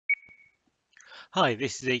Hi,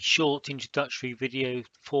 this is a short introductory video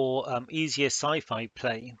for Easier Sci-Fi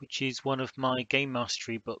Play, which is one of my game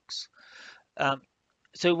mastery books. Um,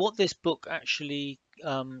 so what this book actually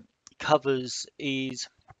covers is,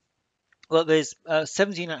 well, there's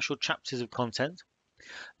 17 actual chapters of content.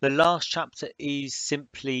 The last chapter is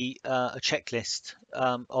simply a checklist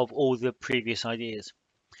of all the previous ideas.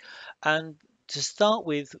 And to start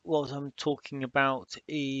with, what I'm talking about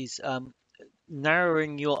is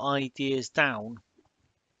narrowing your ideas down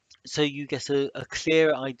so you get a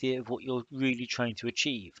clearer idea of what you're really trying to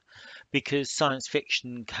achieve, because science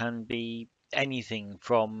fiction can be anything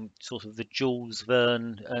from sort of the Jules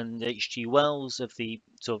Verne and H.G. Wells of the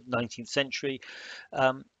sort of 19th century,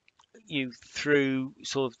 um, you through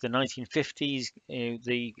sort of the 1950s,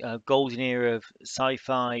 the golden era of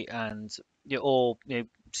sci-fi, and or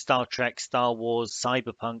Star Trek, Star Wars,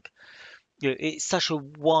 cyberpunk. It's such a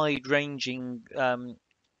wide-ranging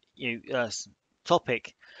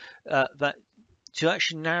topic that to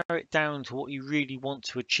actually narrow it down to what you really want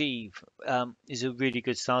to achieve is a really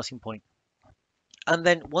good starting point. And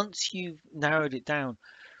then once you've narrowed it down,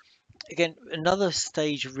 again, another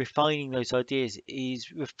stage of refining those ideas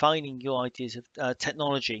is refining your ideas of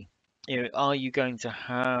technology. Are you going to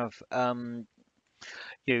have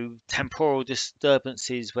temporal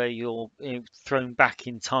disturbances where you're thrown back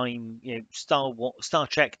in time? Star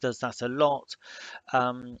Trek does that a lot.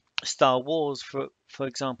 Star Wars, for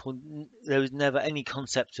example, there was never any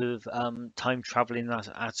concept of time travel in that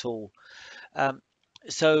at all. Um,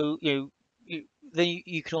 so then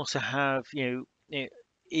you can also have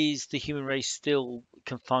is the human race still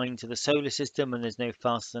confined to the solar system and there's no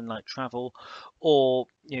faster than light travel, or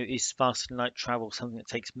is faster than light travel something that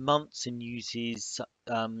takes months and uses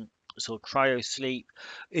sort of cryo sleep?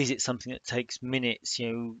 Is it something that takes minutes?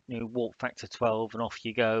 Warp factor 12 and off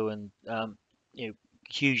you go, and you know,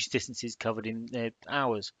 huge distances covered in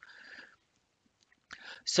hours.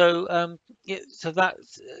 So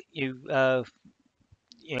that's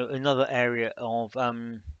another area of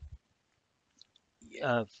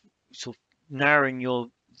uh, sort of narrowing your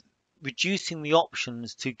reducing the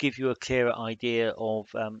options to give you a clearer idea of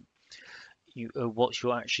what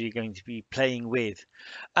you're actually going to be playing with,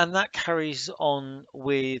 and that carries on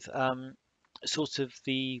with sort of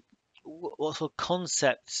the what sort of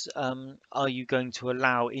concepts are you going to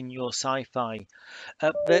allow in your sci-fi.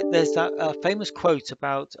 There's that famous quote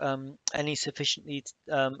about any sufficiently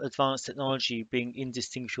advanced technology being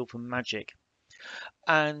indistinguishable from magic,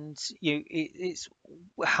 and it's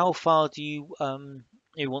how far do you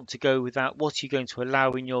want to go with that? What are you going to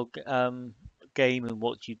allow in your game and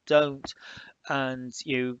what you don't, and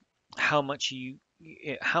how much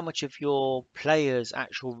of your players'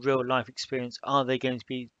 actual real life experience are they going to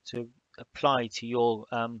be to apply to your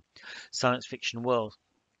science fiction world?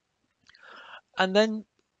 And then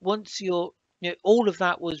once all of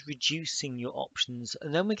that was reducing your options,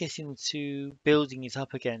 and then we get into building it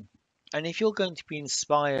up again. And if you're going to be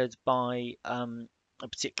inspired by a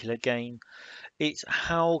particular game, it's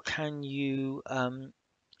how can you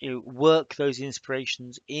work those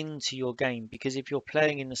inspirations into your game? Because if you're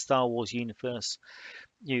playing in the Star Wars universe,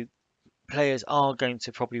 you players are going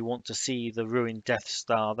to probably want to see the ruined Death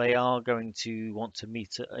Star. They are going to want to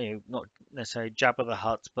meet, not necessarily Jabba the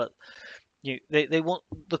Hutt, but they want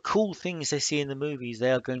the cool things they see in the movies.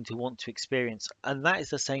 They are going to want to experience, and that is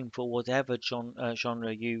the same for whatever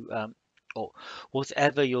genre you or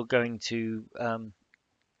whatever you're going to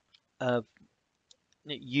uh,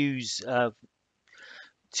 use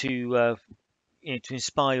to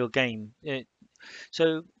inspire your game.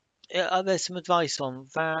 So there's some advice on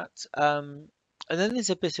that, and then there's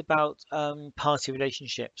a bit about party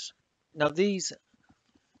relationships. Now these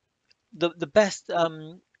the best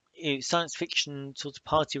science fiction sort of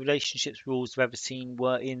party relationships rules I've ever seen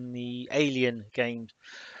were in the Alien games,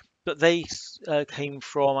 but they came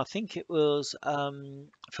from, I think it was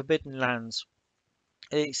Forbidden Lands.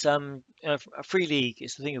 It's a free league.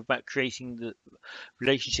 It's the thing about creating the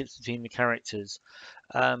relationships between the characters.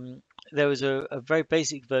 There was a very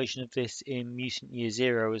basic version of this in Mutant Year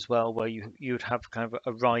Zero as well, where you would have kind of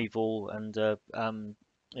a rival and a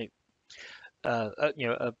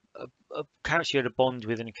character you had a bond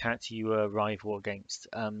with and a character you were a rival against.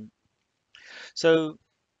 So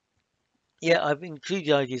yeah, I've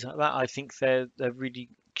included ideas like that. I think they're really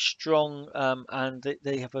strong, and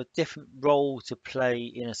they have a different role to play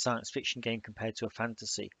in a science fiction game compared to a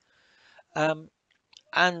fantasy. Um,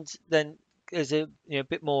 and then there's a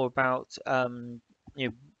bit more about you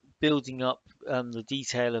know building up the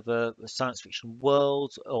detail of a science fiction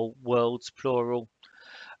world, or worlds plural,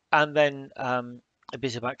 and then a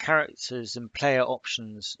bit about characters and player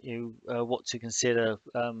options, what to consider,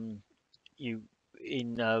 you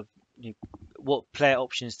in you, what player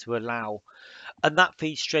options to allow, and that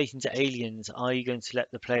feeds straight into aliens. Are you going to let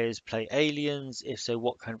the players play aliens? If so,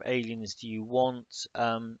 what kind of aliens do you want?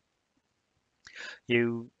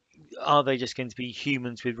 You Are they just going to be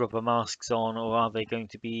humans with rubber masks on, or are they going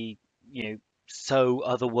to be, you know, so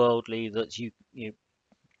otherworldly that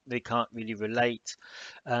they can't really relate?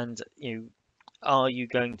 And are you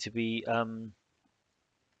going to be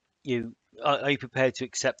you are you prepared to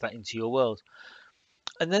accept that into your world?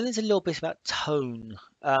 And then there's a little bit about tone,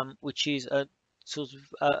 which is a sort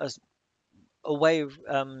of a way of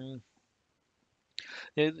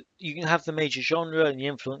you can have the major genre and the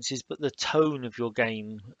influences, but the tone of your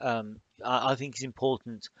game, I think, is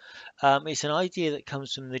important. It's an idea that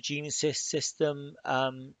comes from the Genesis system,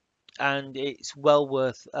 and it's well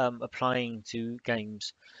worth applying to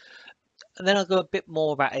games. And then I'll go a bit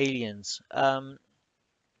more about aliens,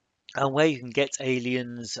 and where you can get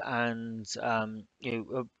aliens, and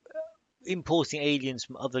importing aliens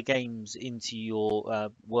from other games into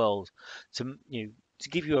your world to to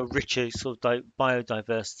give you a richer sort of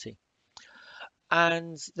biodiversity.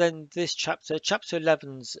 And then this chapter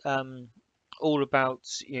 11's all about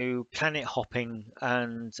planet hopping,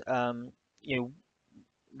 and you know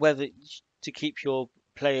whether to keep your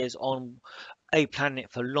players on a planet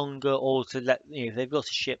for longer, or to let if they've got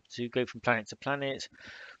a ship, to go from planet to planet.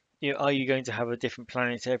 Are you going to have a different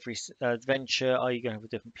planet every adventure? Are you going to have a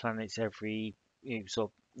different planet every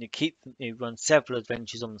sort of keep run several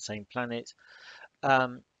adventures on the same planet?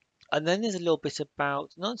 Um, and then there's a little bit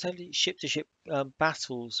about not necessarily ship to ship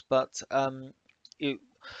battles, but you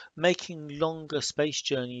making longer space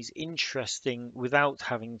journeys interesting without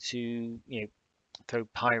having to throw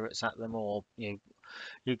pirates at them, or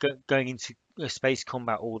you're going into space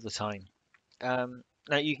combat all the time.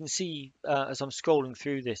 Now you can see as I'm scrolling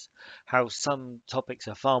through this how some topics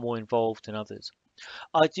are far more involved than others.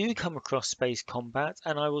 I do come across space combat,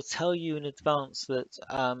 and I will tell you in advance that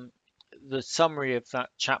the summary of that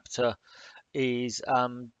chapter is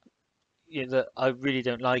that I really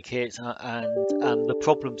don't like it, and the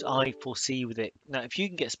problems I foresee with it. Now, if you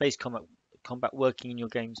can get space combat working in your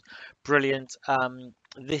games, brilliant.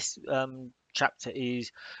 This chapter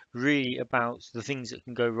is really about the things that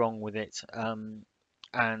can go wrong with it,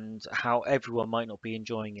 and how everyone might not be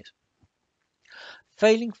enjoying it.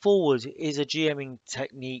 Failing forward is a GMing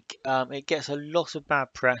technique. It gets a lot of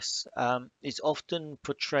bad press. It's often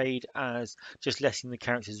portrayed as just letting the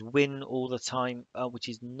characters win all the time, which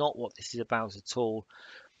is not what this is about at all.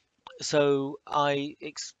 So I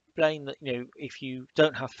explain that if you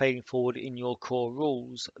don't have failing forward in your core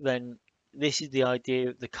rules, then this is the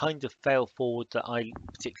idea, the kind of fail forward that I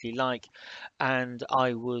particularly like, and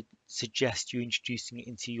I would suggest you introducing it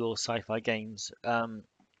into your sci-fi games.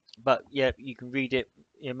 But yeah, you can read it,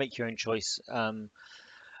 make your own choice.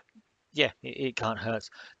 Yeah, it can't hurt.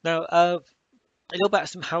 Now, a little about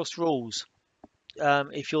some house rules.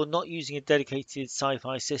 If you're not using a dedicated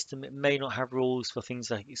sci-fi system, it may not have rules for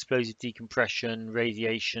things like explosive decompression,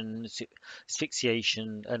 radiation,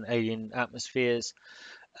 asphyxiation, and alien atmospheres.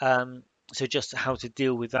 So just how to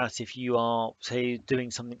deal with that if you are, say,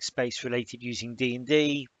 doing something space related using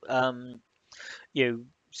D&D.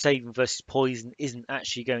 Saving versus poison isn't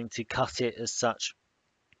actually going to cut it as such.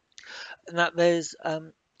 And that there's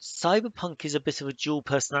cyberpunk is a bit of a dual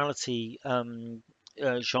personality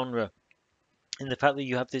genre, in the fact that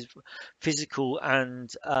you have this physical and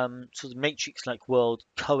sort of matrix-like world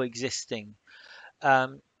coexisting.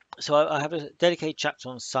 Um, so I have a dedicated chapter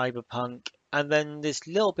on cyberpunk, and then this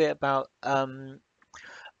little bit about uh,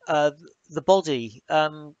 the body.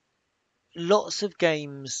 Lots of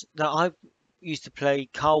games now. I used to play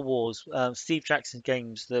Car Wars, Steve Jackson's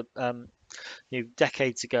games, the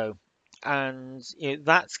decades ago, and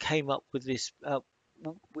that came up with this.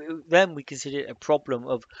 Then we considered it a problem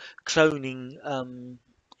of cloning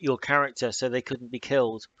your character so they couldn't be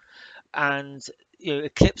killed. And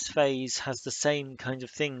Eclipse Phase has the same kind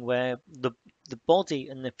of thing where the body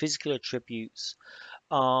and the physical attributes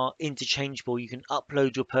are interchangeable. You can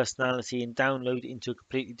upload your personality and download it into a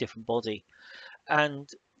completely different body, and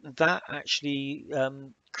that actually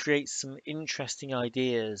creates some interesting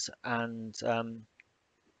ideas and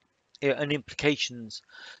implications.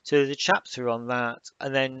 So there's a chapter on that,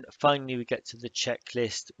 and then finally we get to the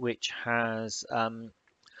checklist, which has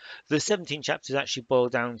the 17 chapters actually boil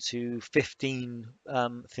down to 15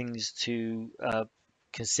 things to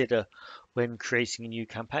consider when creating a new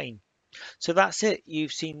campaign. So that's it.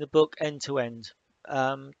 You've seen the book end to end.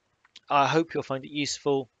 I hope you'll find it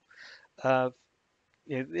useful. Uh,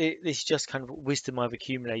 this is just kind of wisdom I've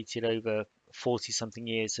accumulated over 40 something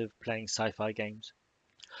years of playing sci-fi games.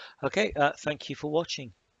 Okay, thank you for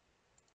watching.